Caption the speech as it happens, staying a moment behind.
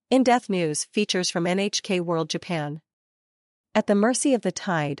In-depth news features from NHK World Japan. At the mercy of the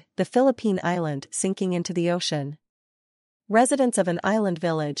tide, the Philippine island sinking into the ocean. Residents of an island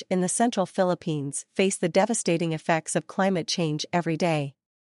village in the central Philippines face the devastating effects of climate change every day.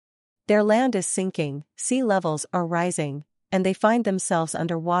 Their land is sinking, sea levels are rising, and they find themselves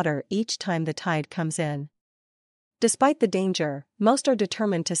underwater each time the tide comes in. Despite the danger, most are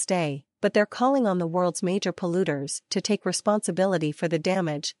determined to stay, but they're calling on the world's major polluters to take responsibility for the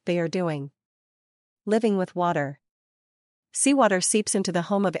damage they are doing. Living with water. Seawater seeps into the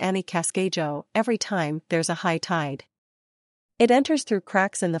home of Annie Cascajo every time there's a high tide. It enters through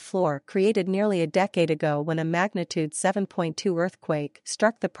cracks in the floor created nearly a decade ago when a magnitude 7.2 earthquake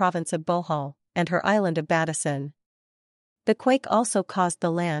struck the province of Bohol and her island of Batasan. The quake also caused the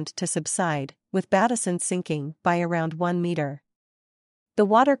land to subside, with Batasan sinking by around 1 meter. "The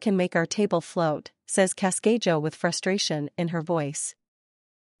water can make our table float," says Cascajo with frustration in her voice.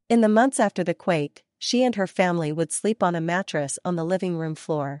 In the months after the quake, she and her family would sleep on a mattress on the living room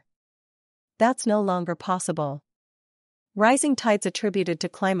floor. That's no longer possible. Rising tides attributed to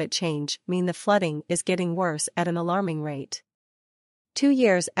climate change mean the flooding is getting worse at an alarming rate. 2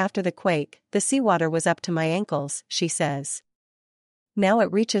 years after the quake, the seawater was up to my ankles, she says. Now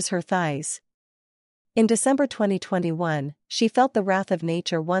it reaches her thighs. In December 2021, she felt the wrath of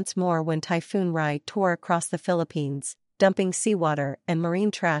nature once more when Typhoon Rai tore across the Philippines, dumping seawater and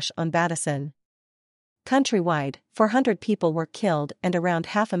marine trash on Batasan. Countrywide, 400 people were killed and around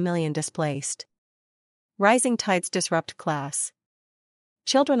 500,000 displaced. Rising tides disrupt class.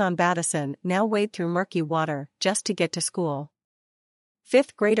 Children on Batasan now wade through murky water just to get to school.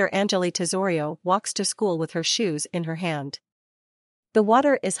 5th grader Angeli Tesorio walks to school with her shoes in her hand. "The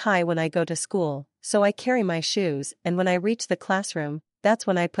water is high when I go to school, so I carry my shoes, and when I reach the classroom, that's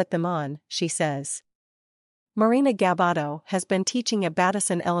when I put them on," she says. Marina Gabato has been teaching at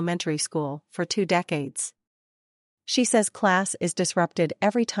Batasan Elementary School for 2 decades. She says class is disrupted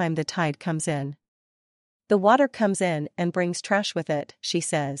every time the tide comes in. "The water comes in and brings trash with it," she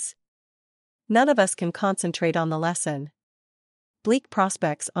says. "None of us can concentrate on the lesson." Bleak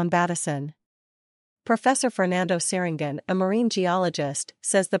prospects on Batasan. Professor Fernando Seringan, a marine geologist,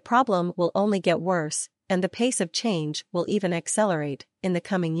 says the problem will only get worse, and the pace of change will even accelerate in the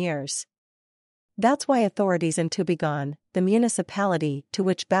coming years. That's why authorities in Tubigan, the municipality to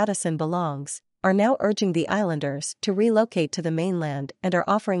which Batasan belongs, are now urging the islanders to relocate to the mainland and are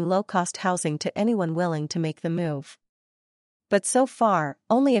offering low-cost housing to anyone willing to make the move. But so far,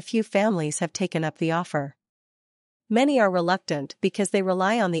 only a few families have taken up the offer. Many are reluctant because they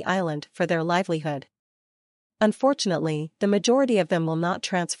rely on the island for their livelihood. Unfortunately, the majority of them will not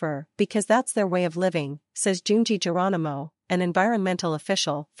transfer because that's their way of living, says Junji Geronimo, an environmental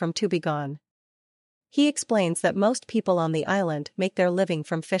official from Tubigan. He explains that most people on the island make their living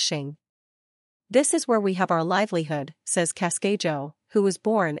from fishing. "This is where we have our livelihood," says Cascajo, who was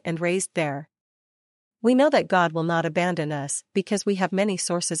born and raised there. "We know that God will not abandon us because we have many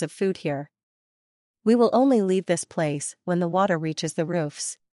sources of food here. We will only leave this place when the water reaches the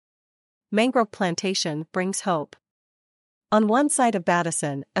roofs." Mangrove plantation brings hope. On one side of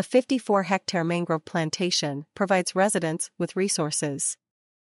Batasan, a 54-hectare mangrove plantation provides residents with resources.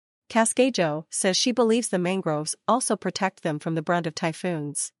 Cascajo says she believes the mangroves also protect them from the brunt of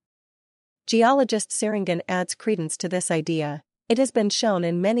typhoons. Geologist Seringan adds credence to this idea. "It has been shown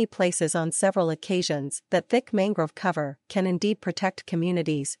in many places on several occasions that thick mangrove cover can indeed protect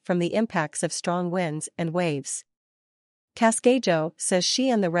communities from the impacts of strong winds and waves." Cascajo says she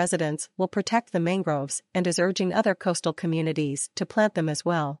and the residents will protect the mangroves and is urging other coastal communities to plant them as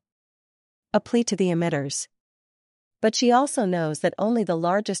well. A plea to the emitters. But she also knows that only the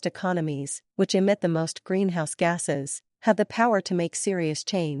largest economies, which emit the most greenhouse gases, have the power to make serious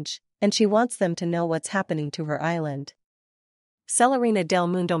change, and she wants them to know what's happening to her island. Celerina del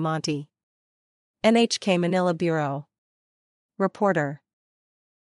Mundo Monti. NHK Manila Bureau. Reporter.